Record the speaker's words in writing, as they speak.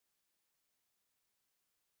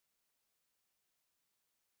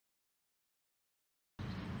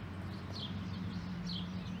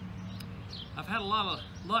I've had a lot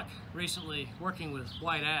of luck recently working with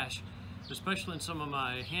white ash, especially in some of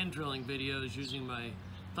my hand drilling videos using my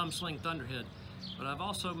thumb sling thunderhead. But I've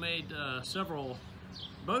also made several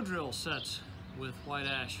bow drill sets with white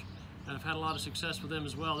ash, and I've had a lot of success with them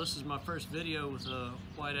as well. This is my first video with a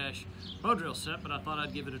white ash bow drill set, but I thought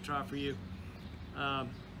I'd give it a try for you.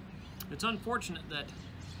 It's unfortunate that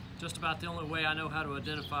just about the only way I know how to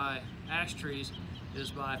identify ash trees is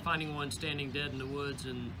by finding one standing dead in the woods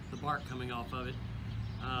and the bark coming off of it.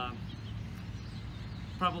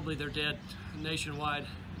 Probably they're dead nationwide,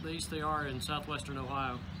 at least they are in southwestern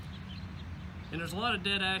Ohio. And there's a lot of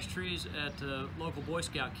dead ash trees at local Boy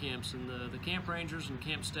Scout camps, and the camp rangers and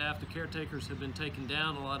camp staff, the caretakers, have been taking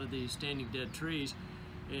down a lot of these standing dead trees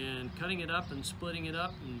and cutting it up and splitting it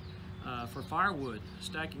up and for firewood,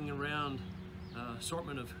 stacking around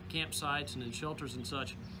assortment of campsites and in shelters and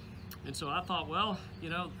such. And so I thought, well, you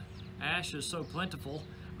know, ash is so plentiful.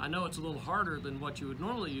 I know it's a little harder than what you would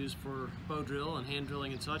normally use for bow drill and hand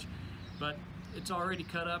drilling and such, but it's already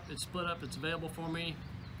cut up, it's split up, it's available for me.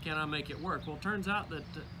 Can I make it work? Well, it turns out that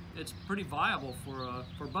it's pretty viable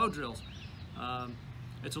for bow drills.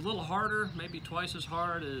 It's a little harder, maybe twice as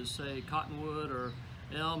hard as, say, Cottonwood or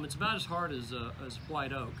elm. It's about as hard as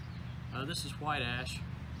white oak. This is white ash.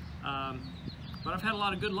 But I've had a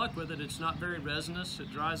lot of good luck with it. It's not very resinous.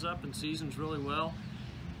 It dries up and seasons really well.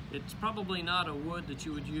 It's probably not a wood that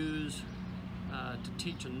you would use to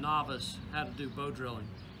teach a novice how to do bow drilling.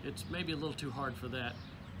 It's maybe a little too hard for that.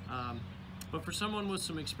 But for someone with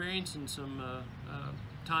some experience and some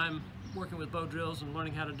time working with bow drills and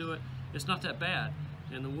learning how to do it, it's not that bad,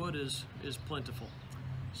 and the wood is plentiful.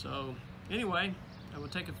 So anyway, I will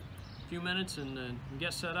take a few minutes and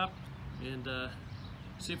get set up and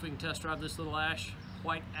see if we can test drive this little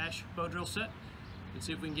white ash bow drill set and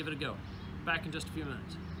see if we can give it a go. Back in just a few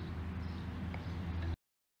minutes.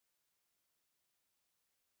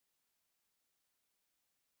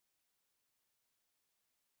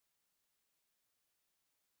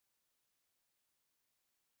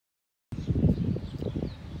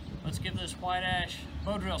 Let's give this white ash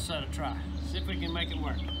bow drill set a try. See if we can make it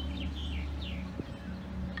work.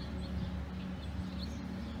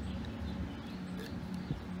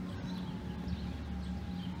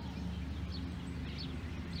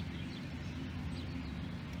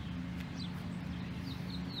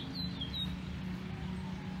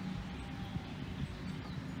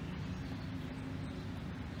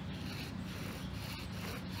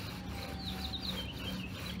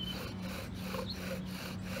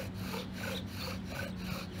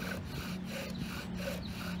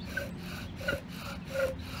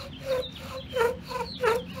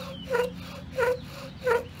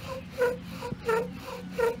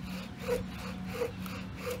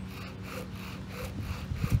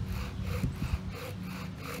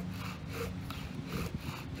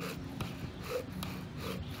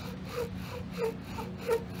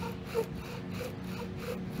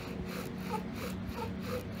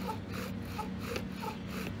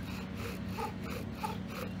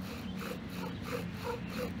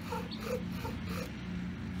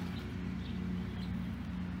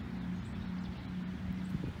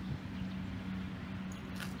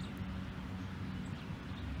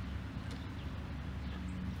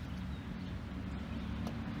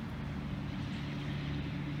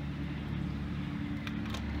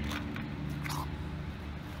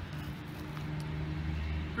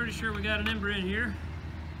 Pretty sure we got an ember in here.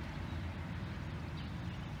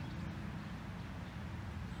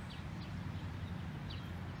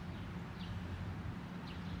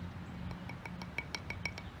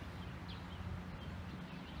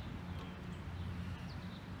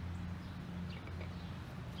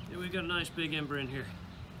 Yeah, we got a nice big ember in here.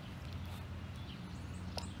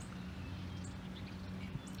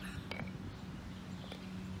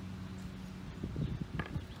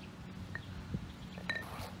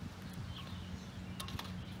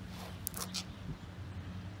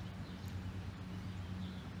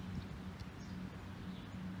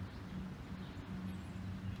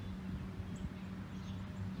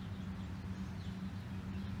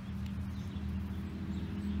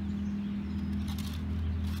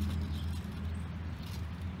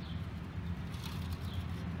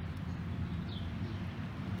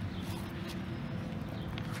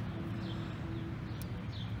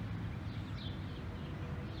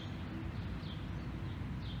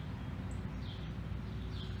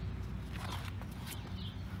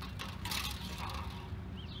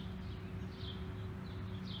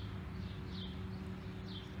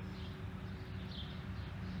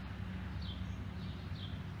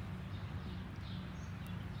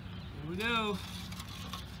 Here we go.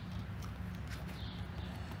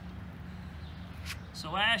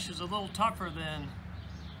 So ash is a little tougher than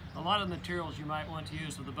a lot of the materials you might want to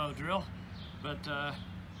use with a bow drill, but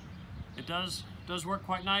it does work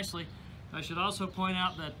quite nicely. I should also point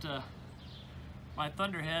out that my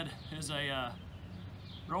Thunderhead is a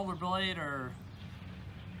rollerblade or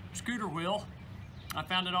scooter wheel. I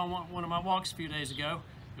found it on one of my walks a few days ago.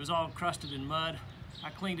 It was all crusted in mud. I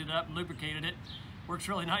cleaned it up and lubricated it. Works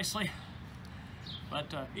really nicely.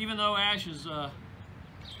 But even though ash is a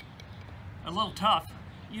little tough,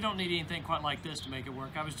 you don't need anything quite like this to make it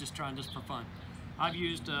work. I was just trying this for fun. I've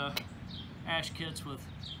used ash kits with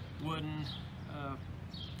wooden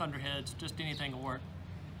Thunderheads. Just anything will work.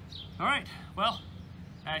 All right, well,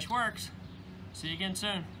 ash works. See you again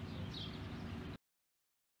soon.